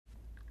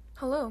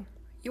Hello,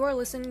 you are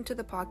listening to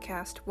the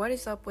podcast What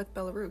is Up with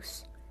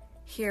Belarus?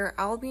 Here,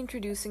 I'll be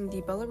introducing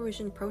the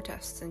Belarusian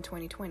protests in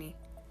 2020,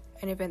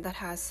 an event that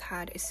has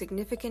had a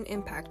significant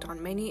impact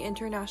on many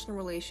international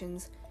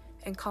relations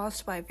and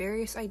caused by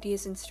various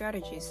ideas and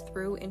strategies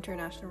through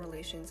international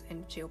relations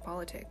and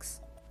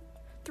geopolitics.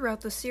 Throughout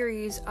the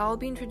series, I'll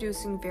be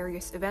introducing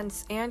various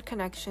events and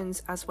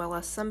connections as well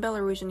as some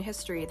Belarusian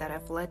history that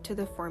have led to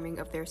the forming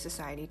of their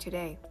society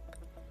today.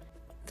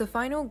 The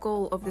final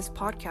goal of this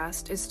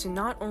podcast is to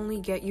not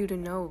only get you to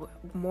know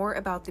more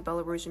about the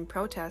Belarusian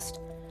protest,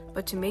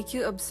 but to make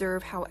you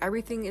observe how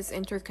everything is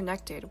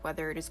interconnected,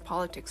 whether it is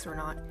politics or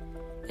not,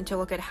 and to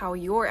look at how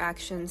your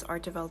actions are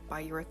developed by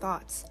your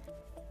thoughts,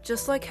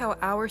 just like how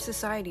our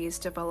society is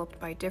developed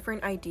by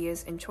different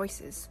ideas and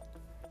choices.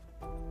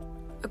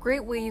 A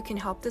great way you can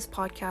help this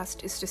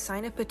podcast is to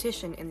sign a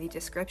petition in the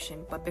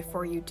description, but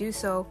before you do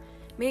so,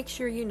 make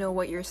sure you know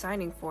what you're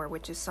signing for,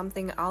 which is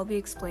something I'll be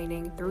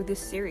explaining through this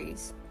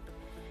series.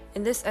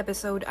 In this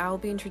episode, I'll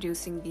be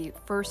introducing the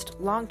first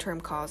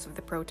long-term cause of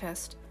the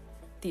protest,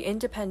 the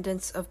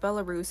independence of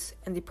Belarus,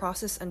 and the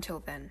process until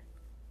then.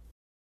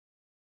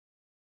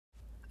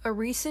 A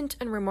recent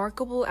and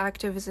remarkable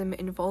activism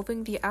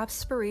involving the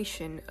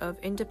aspiration of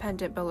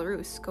independent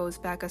Belarus goes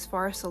back as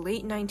far as the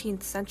late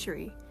 19th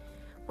century,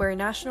 where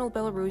national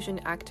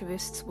Belarusian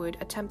activists would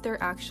attempt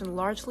their action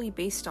largely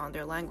based on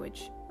their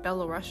language,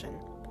 Belarusian.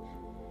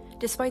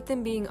 Despite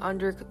them being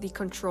under the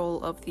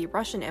control of the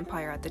Russian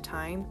Empire at the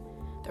time,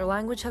 their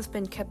language has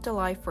been kept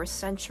alive for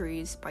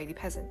centuries by the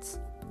peasants.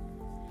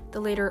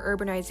 The later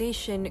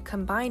urbanization,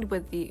 combined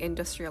with the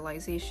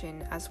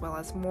industrialization as well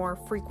as more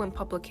frequent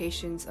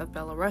publications of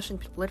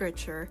Belarusian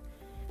literature,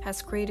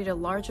 has created a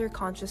larger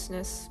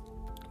consciousness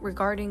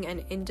regarding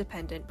an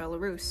independent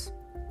Belarus.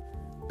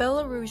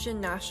 Belarusian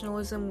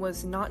nationalism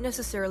was not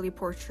necessarily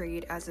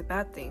portrayed as a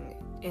bad thing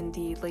in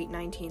the late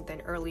 19th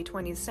and early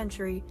 20th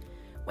century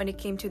when it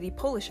came to the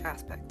Polish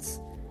aspects,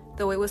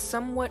 though it was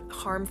somewhat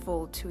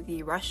harmful to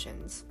the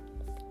Russians.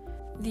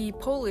 The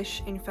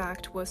Polish, in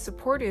fact, was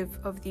supportive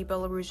of the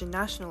Belarusian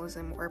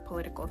nationalism or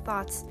political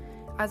thoughts,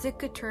 as it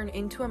could turn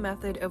into a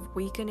method of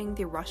weakening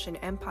the Russian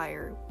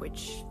Empire,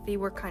 which they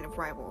were kind of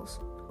rivals.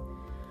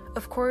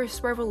 Of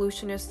course,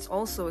 revolutionists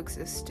also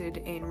existed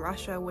in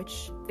Russia,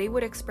 which they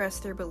would express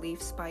their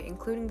beliefs by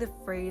including the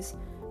phrase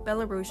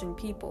Belarusian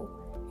people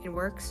in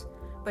works,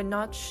 but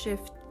not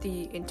shift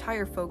the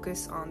entire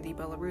focus on the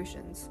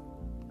Belarusians.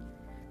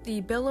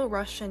 The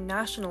Belarusian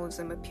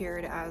nationalism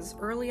appeared as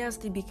early as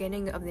the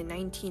beginning of the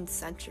 19th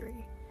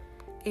century.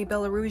 A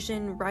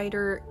Belarusian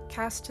writer,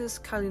 Kastus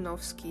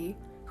Kalinowski,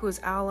 who was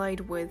allied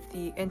with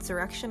the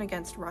insurrection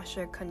against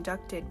Russia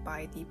conducted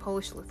by the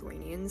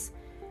Polish-Lithuanians,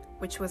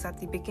 which was at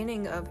the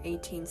beginning of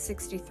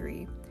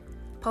 1863,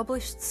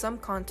 published some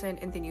content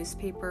in the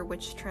newspaper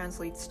which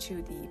translates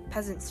to the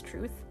Peasant's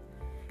Truth,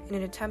 in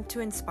an attempt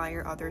to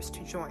inspire others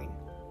to join.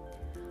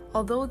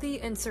 Although the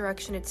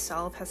insurrection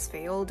itself has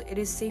failed, it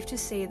is safe to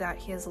say that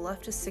he has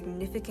left a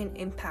significant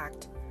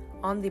impact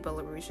on the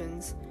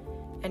Belarusians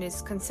and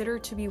is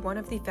considered to be one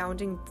of the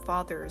founding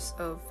fathers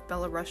of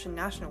Belarusian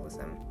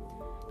nationalism,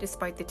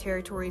 despite the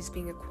territories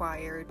being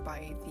acquired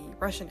by the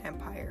Russian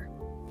Empire.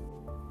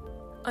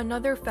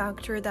 Another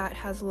factor that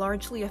has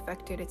largely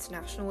affected its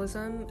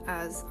nationalism,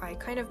 as I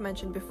kind of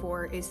mentioned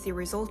before, is the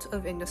result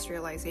of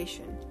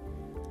industrialization.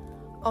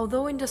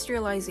 Although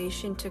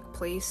industrialization took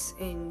place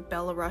in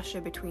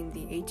Belarus between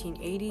the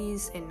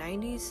 1880s and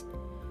 90s,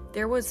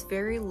 there was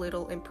very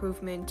little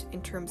improvement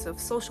in terms of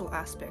social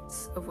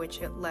aspects, of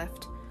which it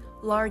left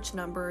large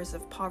numbers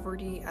of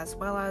poverty as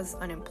well as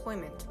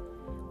unemployment,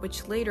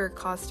 which later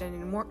caused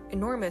an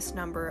enormous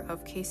number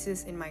of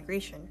cases in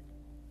migration.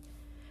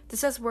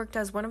 This has worked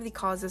as one of the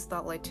causes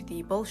that led to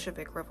the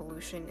Bolshevik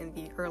Revolution in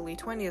the early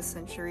 20th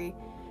century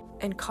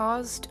and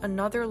caused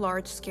another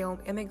large-scale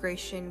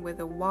immigration with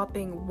a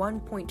whopping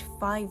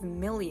 1.5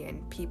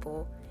 million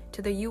people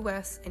to the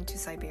US and to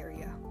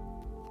Siberia.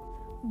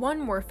 One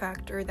more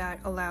factor that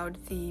allowed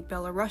the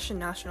Belarusian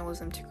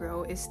nationalism to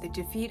grow is the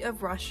defeat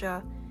of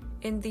Russia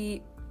in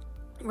the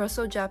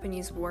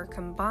Russo-Japanese War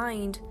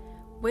combined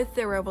with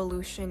the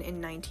revolution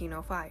in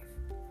 1905.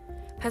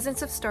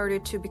 Peasants have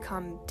started to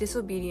become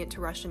disobedient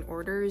to Russian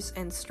orders,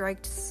 and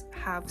strikes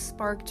have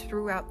sparked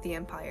throughout the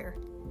empire.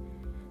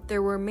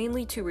 There were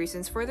mainly two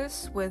reasons for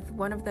this, with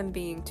one of them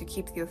being to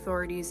keep the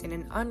authorities in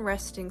an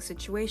unresting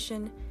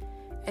situation,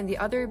 and the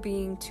other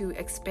being to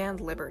expand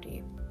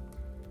liberty.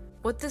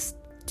 What this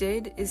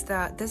did is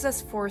that this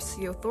has forced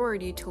the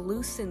authority to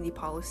loosen the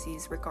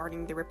policies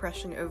regarding the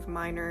repression of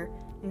minor,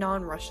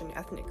 non-Russian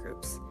ethnic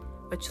groups,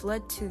 which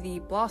led to the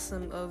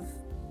blossom of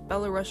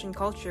Belarusian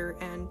culture,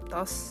 and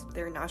thus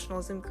their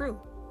nationalism grew.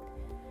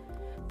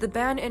 The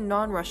ban in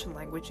non-Russian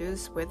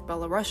languages, with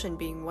Belarusian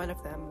being one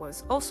of them,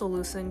 was also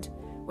loosened,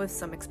 with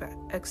some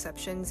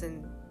exceptions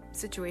and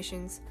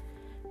situations,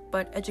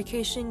 but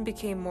education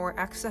became more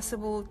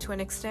accessible to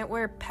an extent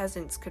where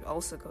peasants could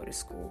also go to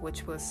school,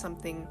 which was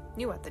something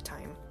new at the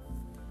time.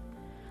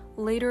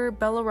 Later,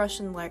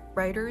 Belarusian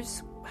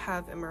writers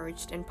have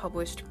emerged and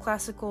published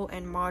classical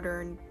and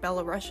modern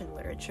Belarusian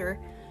literature,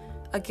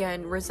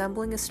 again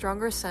resembling a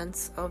stronger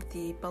sense of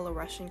the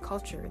Belarusian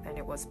culture than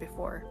it was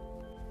before.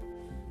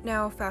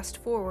 Now, fast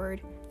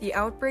forward, the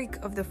outbreak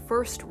of the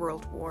First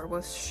World War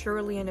was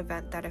surely an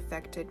event that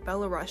affected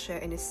Belarus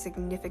in a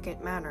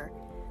significant manner,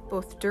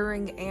 both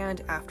during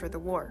and after the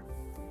war.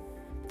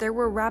 There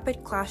were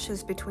rapid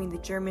clashes between the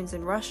Germans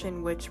and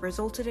Russians, which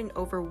resulted in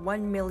over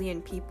 1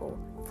 million people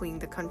fleeing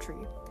the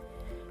country.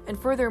 And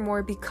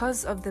furthermore,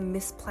 because of the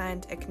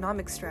misplanned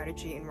economic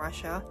strategy in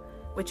Russia,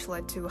 which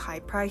led to high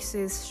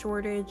prices,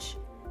 shortage,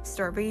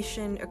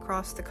 starvation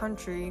across the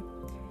country,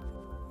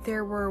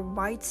 there were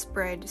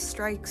widespread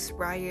strikes,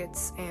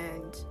 riots,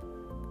 and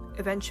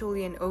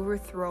eventually an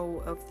overthrow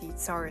of the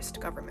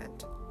Tsarist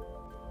government.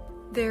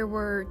 There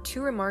were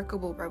two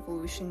remarkable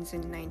revolutions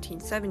in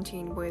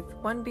 1917, with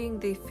one being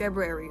the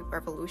February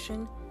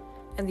Revolution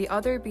and the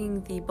other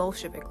being the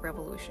Bolshevik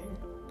Revolution.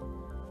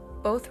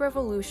 Both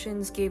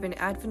revolutions gave an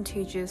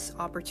advantageous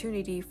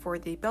opportunity for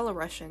the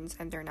Belarusians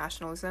and their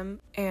nationalism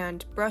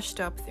and brushed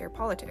up their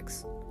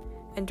politics.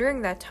 And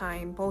during that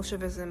time,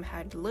 Bolshevism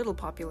had little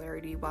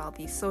popularity, while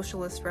the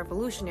Socialist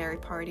Revolutionary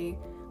Party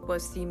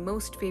was the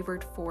most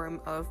favored form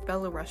of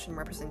Belarusian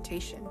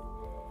representation.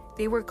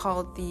 They were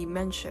called the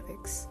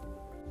Mensheviks.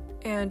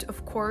 And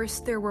of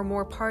course, there were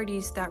more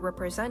parties that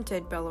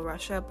represented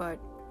Belarus, but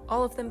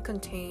all of them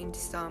contained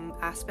some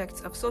aspects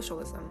of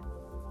socialism.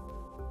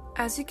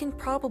 As you can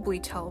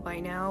probably tell by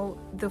now,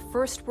 the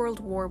First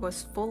World War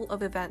was full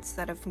of events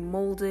that have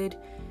molded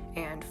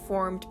and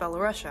formed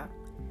Belarus.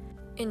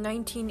 In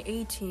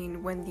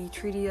 1918, when the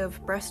Treaty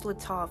of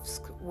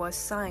Brest-Litovsk was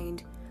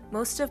signed,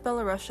 most of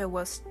Belarus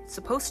was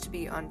supposed to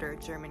be under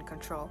German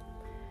control.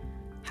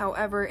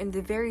 However, in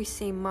the very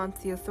same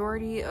month, the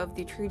authority of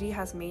the treaty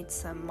has made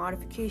some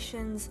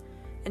modifications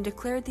and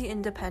declared the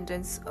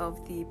independence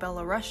of the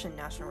Belarusian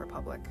National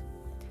Republic.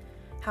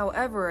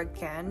 However,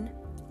 again,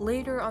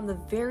 later on the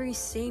very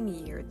same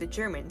year, the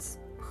Germans,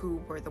 who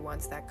were the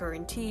ones that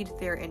guaranteed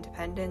their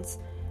independence,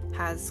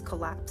 has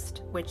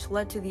collapsed, which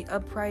led to the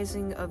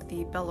uprising of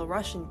the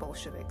Belarusian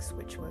Bolsheviks,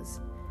 which was,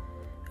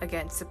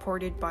 again,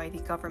 supported by the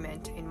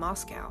government in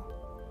Moscow.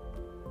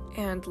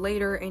 And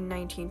later in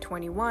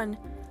 1921,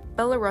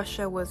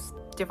 Belarus was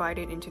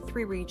divided into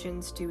three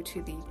regions due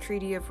to the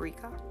Treaty of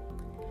Riga.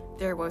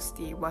 There was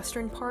the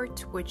western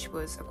part, which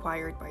was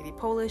acquired by the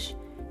Polish,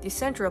 the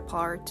central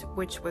part,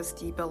 which was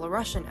the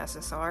Belarusian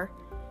SSR,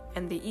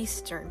 and the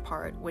eastern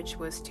part, which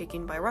was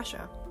taken by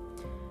Russia.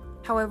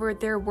 However,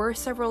 there were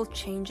several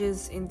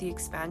changes in the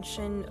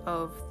expansion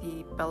of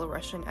the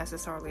Belarusian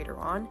SSR later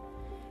on,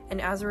 and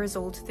as a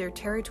result, their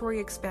territory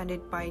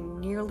expanded by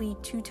nearly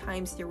 2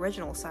 times the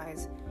original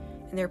size,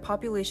 and their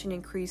population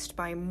increased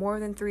by more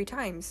than 3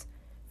 times,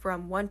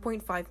 from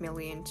 1.5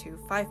 million to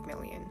 5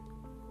 million.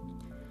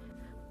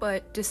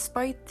 But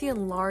despite the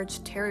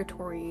enlarged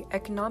territory,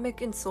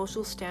 economic and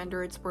social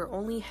standards were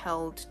only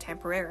held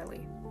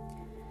temporarily.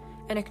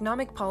 An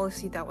economic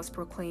policy that was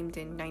proclaimed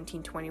in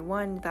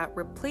 1921 that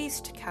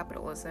replaced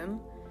capitalism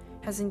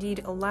has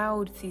indeed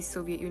allowed the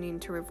Soviet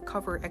Union to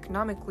recover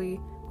economically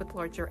with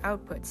larger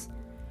outputs.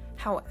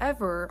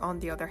 However, on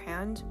the other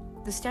hand,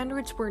 the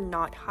standards were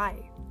not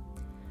high.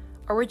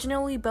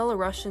 Originally,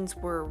 Belarusians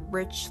were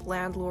rich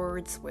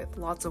landlords with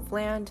lots of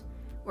land,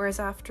 whereas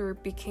after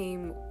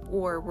became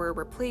or were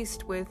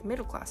replaced with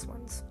middle-class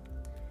ones.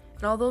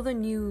 And although the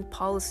new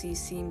policy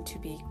seemed to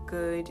be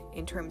good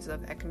in terms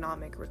of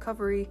economic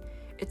recovery,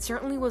 it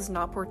certainly was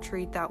not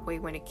portrayed that way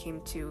when it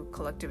came to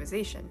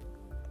collectivization.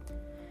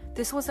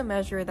 This was a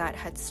measure that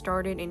had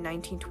started in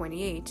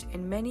 1928,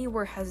 and many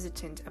were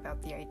hesitant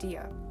about the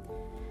idea.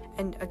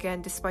 And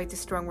again, despite the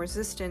strong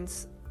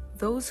resistance,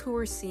 those who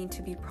were seen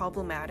to be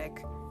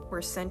problematic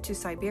were sent to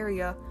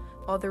Siberia,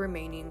 while the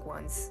remaining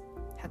ones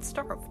had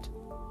starved.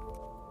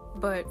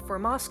 But for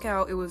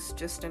Moscow, it was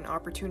just an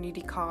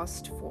opportunity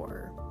cost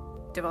for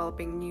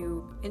developing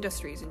new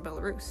industries in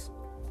Belarus.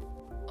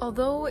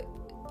 Although,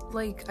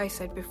 like I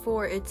said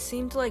before, it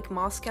seemed like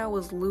Moscow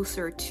was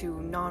looser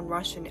to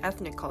non-Russian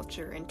ethnic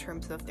culture in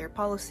terms of their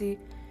policy,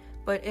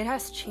 but it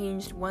has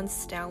changed once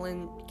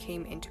Stalin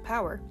came into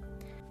power.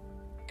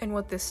 And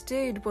what this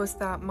did was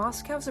that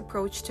Moscow's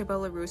approach to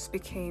Belarus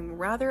became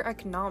rather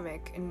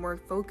economic and more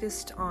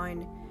focused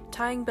on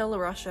tying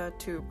Belarus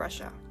to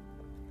Russia,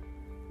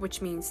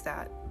 which means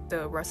that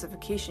the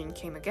Russification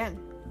came again.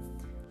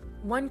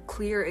 One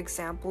clear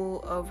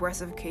example of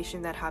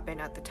Russification that happened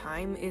at the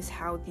time is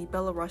how the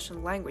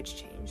Belarusian language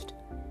changed.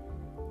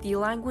 The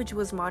language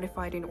was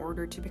modified in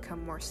order to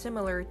become more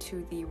similar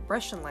to the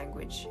Russian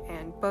language,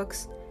 and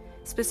books,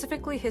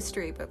 specifically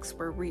history books,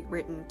 were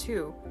rewritten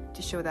too,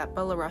 to show that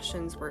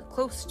Belarusians were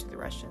close to the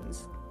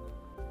Russians.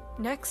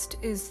 Next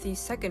is the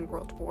Second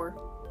World War.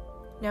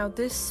 Now,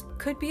 this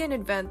could be an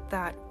event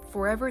that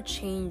forever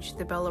changed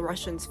the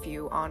Belarusians'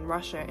 view on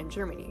Russia and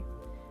Germany.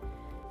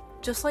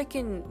 Just like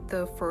in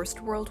the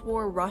First World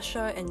War,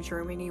 Russia and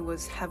Germany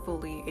was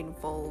heavily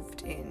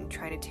involved in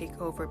trying to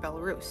take over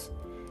Belarus.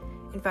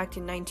 In fact,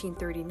 in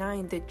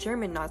 1939, the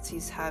German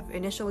Nazis have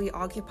initially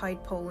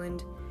occupied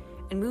Poland,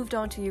 and moved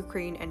on to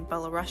Ukraine and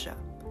Belarus.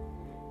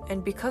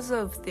 And because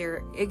of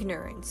their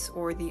ignorance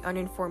or the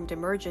uninformed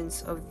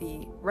emergence of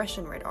the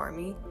Russian Red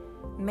Army,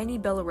 many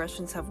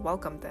Belarusians have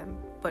welcomed them,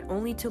 but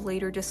only to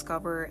later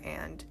discover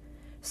and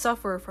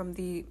suffer from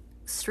the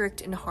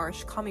strict and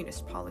harsh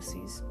communist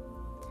policies.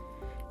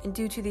 And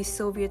due to the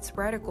Soviets'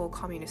 radical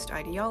communist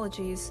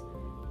ideologies,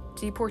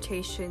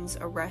 deportations,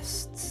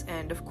 arrests,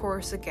 and of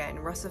course again,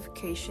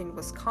 Russification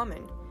was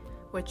common,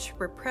 which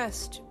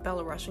repressed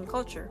Belarusian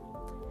culture.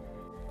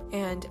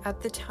 And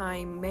at the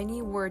time,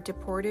 many were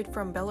deported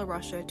from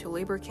Belarus to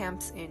labor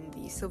camps in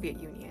the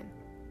Soviet Union.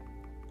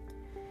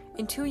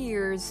 In 2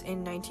 years,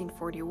 in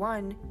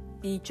 1941,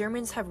 the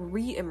Germans have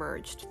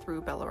re-emerged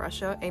through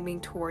Belarus,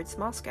 aiming towards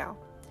Moscow.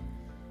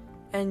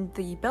 And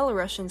the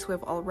Belarusians who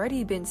have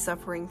already been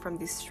suffering from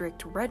the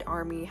strict Red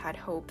Army had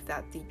hoped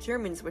that the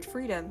Germans would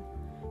free them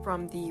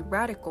from the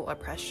radical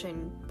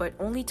oppression, but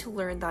only to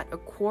learn that a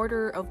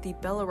quarter of the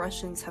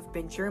Belarusians have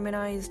been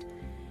Germanized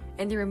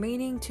and the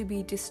remaining to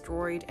be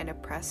destroyed and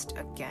oppressed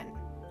again.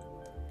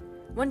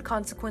 One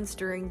consequence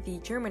during the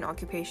German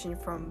occupation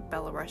from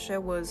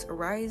Belarus was a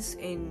rise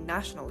in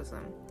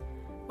nationalism,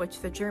 which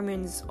the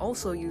Germans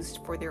also used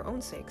for their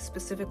own sake,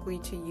 specifically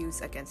to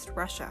use against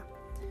Russia.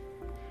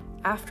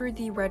 After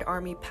the Red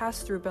Army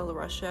passed through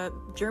Belarus,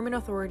 German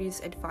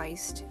authorities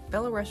advised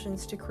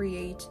Belarusians to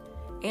create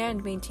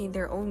and maintain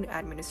their own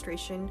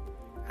administration,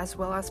 as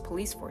well as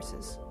police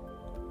forces.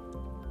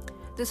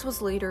 This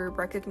was later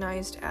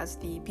recognized as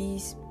the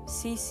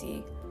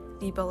BCC,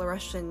 the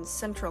Belarusian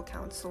Central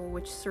Council,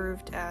 which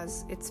served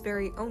as its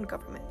very own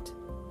government.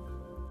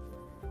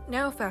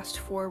 Now fast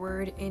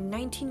forward, in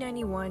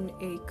 1991,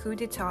 a coup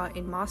d'etat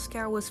in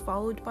Moscow was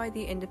followed by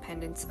the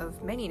independence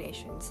of many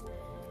nations,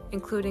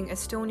 including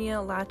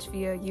Estonia,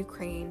 Latvia,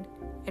 Ukraine,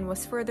 and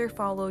was further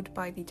followed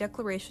by the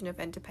Declaration of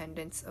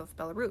Independence of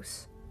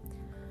Belarus.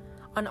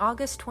 On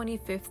August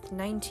 25,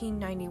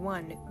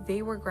 1991,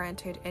 they were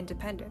granted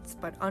independence,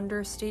 but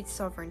under state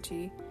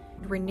sovereignty,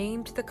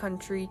 renamed the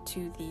country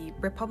to the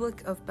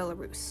Republic of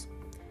Belarus.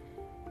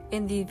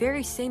 In the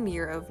very same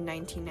year of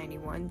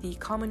 1991, the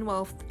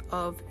Commonwealth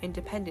of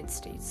Independent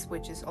States,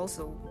 which is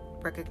also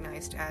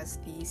recognized as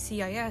the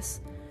CIS,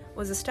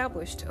 was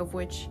established, of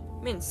which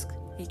Minsk,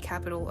 the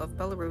capital of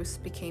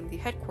Belarus, became the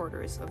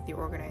headquarters of the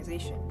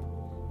organization.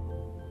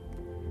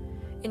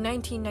 In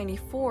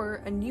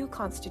 1994, a new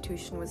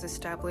constitution was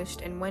established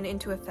and went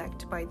into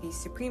effect by the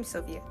Supreme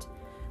Soviet,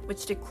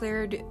 which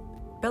declared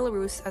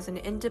Belarus as an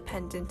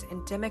independent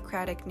and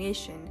democratic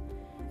nation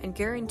and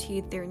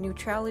guaranteed their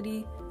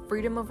neutrality,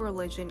 freedom of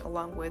religion,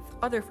 along with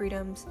other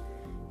freedoms.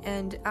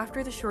 And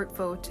after the short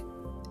vote,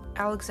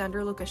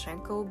 Alexander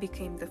Lukashenko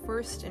became the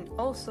first and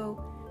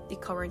also the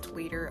current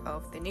leader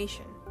of the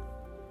nation.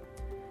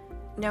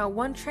 Now,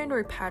 one trend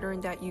or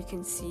pattern that you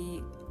can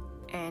see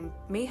and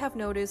may have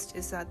noticed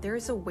is that there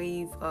is a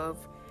wave of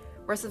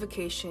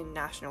Russification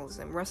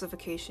nationalism,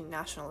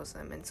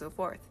 and so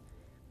forth.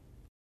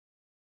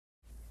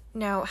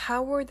 Now,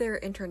 how were their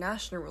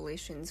international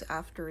relations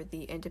after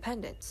the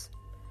independence?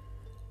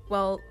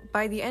 Well,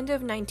 by the end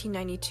of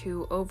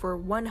 1992, over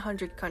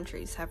 100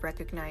 countries have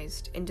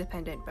recognized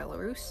independent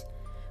Belarus,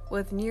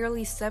 with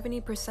nearly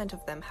 70%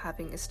 of them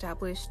having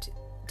established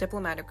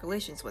diplomatic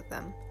relations with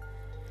them.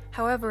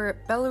 However,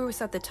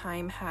 Belarus at the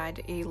time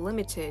had a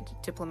limited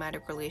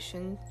diplomatic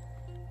relation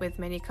with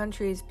many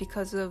countries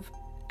because of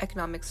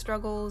economic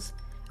struggles,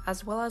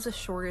 as well as a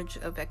shortage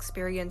of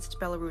experienced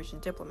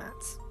Belarusian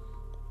diplomats.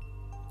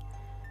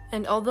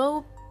 And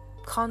although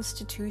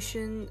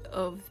Constitution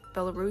of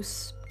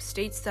Belarus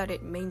states that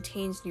it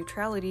maintains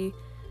neutrality,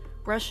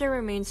 Russia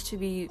remains to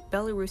be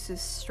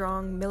Belarus's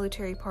strong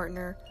military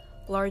partner,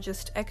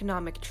 largest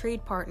economic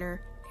trade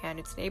partner, and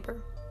its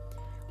neighbor.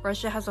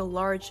 Russia has a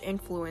large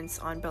influence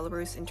on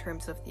Belarus in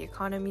terms of the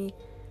economy,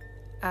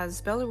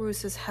 as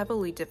Belarus is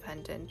heavily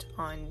dependent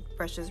on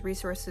Russia's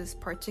resources,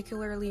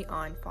 particularly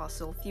on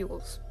fossil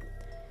fuels.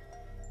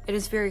 It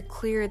is very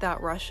clear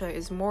that Russia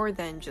is more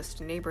than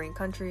just a neighboring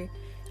country,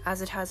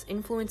 as it has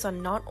influence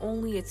on not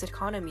only its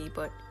economy,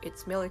 but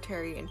its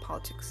military and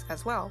politics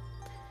as well.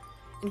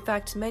 In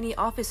fact, many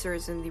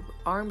officers in the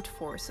armed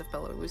force of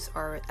Belarus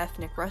are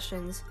ethnic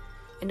Russians,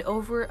 and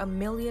over 1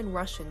 million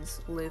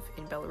Russians live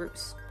in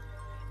Belarus.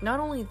 Not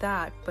only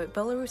that, but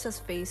Belarus has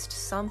faced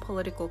some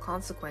political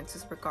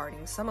consequences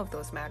regarding some of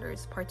those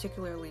matters,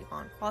 particularly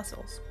on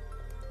fossils.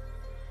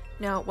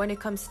 Now, when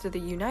it comes to the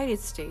United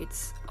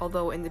States,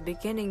 although in the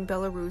beginning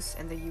Belarus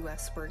and the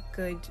US were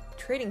good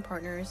trading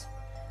partners,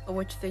 of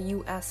which the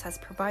US has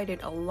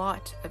provided a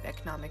lot of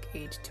economic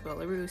aid to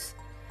Belarus,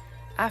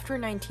 after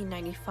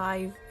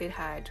 1995 it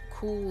had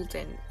cooled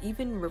and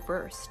even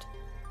reversed.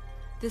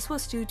 This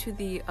was due to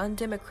the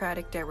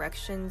undemocratic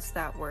directions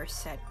that were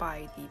set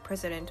by the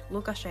President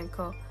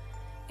Lukashenko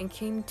and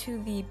came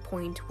to the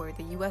point where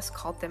the US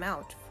called them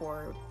out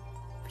for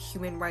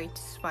human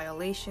rights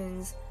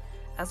violations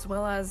as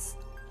well as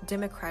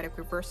democratic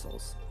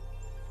reversals.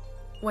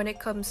 When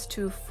it comes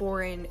to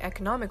foreign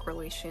economic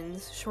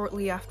relations,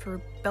 shortly after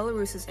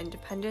Belarus's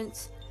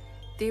independence,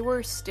 they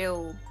were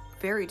still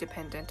very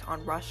dependent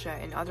on Russia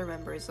and other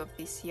members of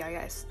the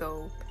CIS,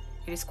 though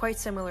it is quite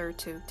similar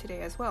to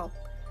today as well.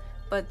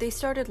 But they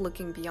started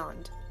looking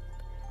beyond.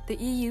 The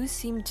EU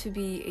seemed to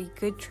be a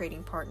good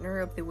trading partner,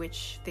 of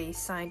which they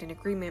signed an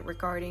agreement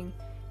regarding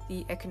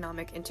the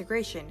economic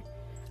integration,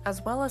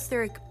 as well as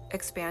their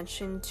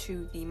expansion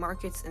to the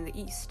markets in the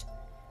East.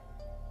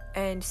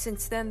 And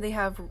since then, they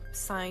have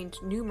signed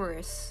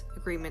numerous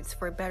agreements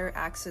for better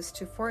access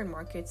to foreign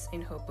markets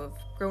in hope of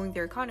growing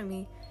their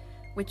economy,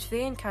 which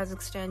they and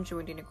Kazakhstan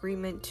joined an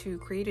agreement to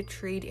create a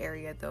trade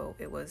area, though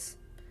it was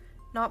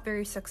not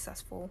very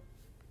successful.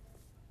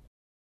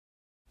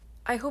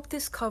 I hope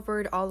this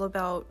covered all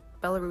about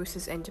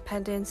Belarus's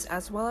independence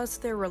as well as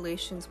their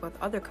relations with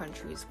other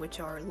countries, which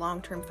are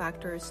long-term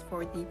factors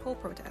for the poll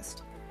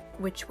protest,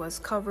 which was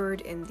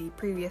covered in the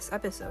previous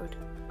episode.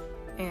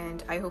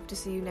 And I hope to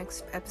see you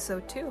next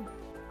episode too.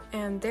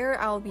 And there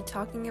I'll be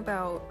talking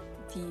about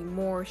the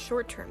more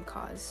short-term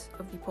cause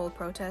of the poll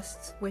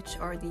protests, which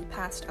are the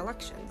past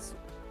elections.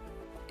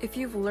 If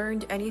you've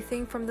learned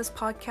anything from this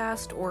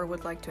podcast or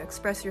would like to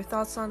express your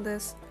thoughts on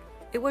this,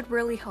 it would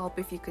really help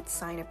if you could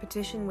sign a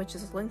petition which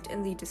is linked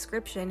in the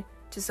description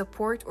to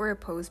support or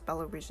oppose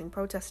Belarusian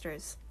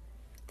protesters.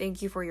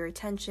 Thank you for your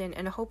attention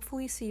and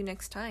hopefully see you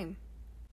next time.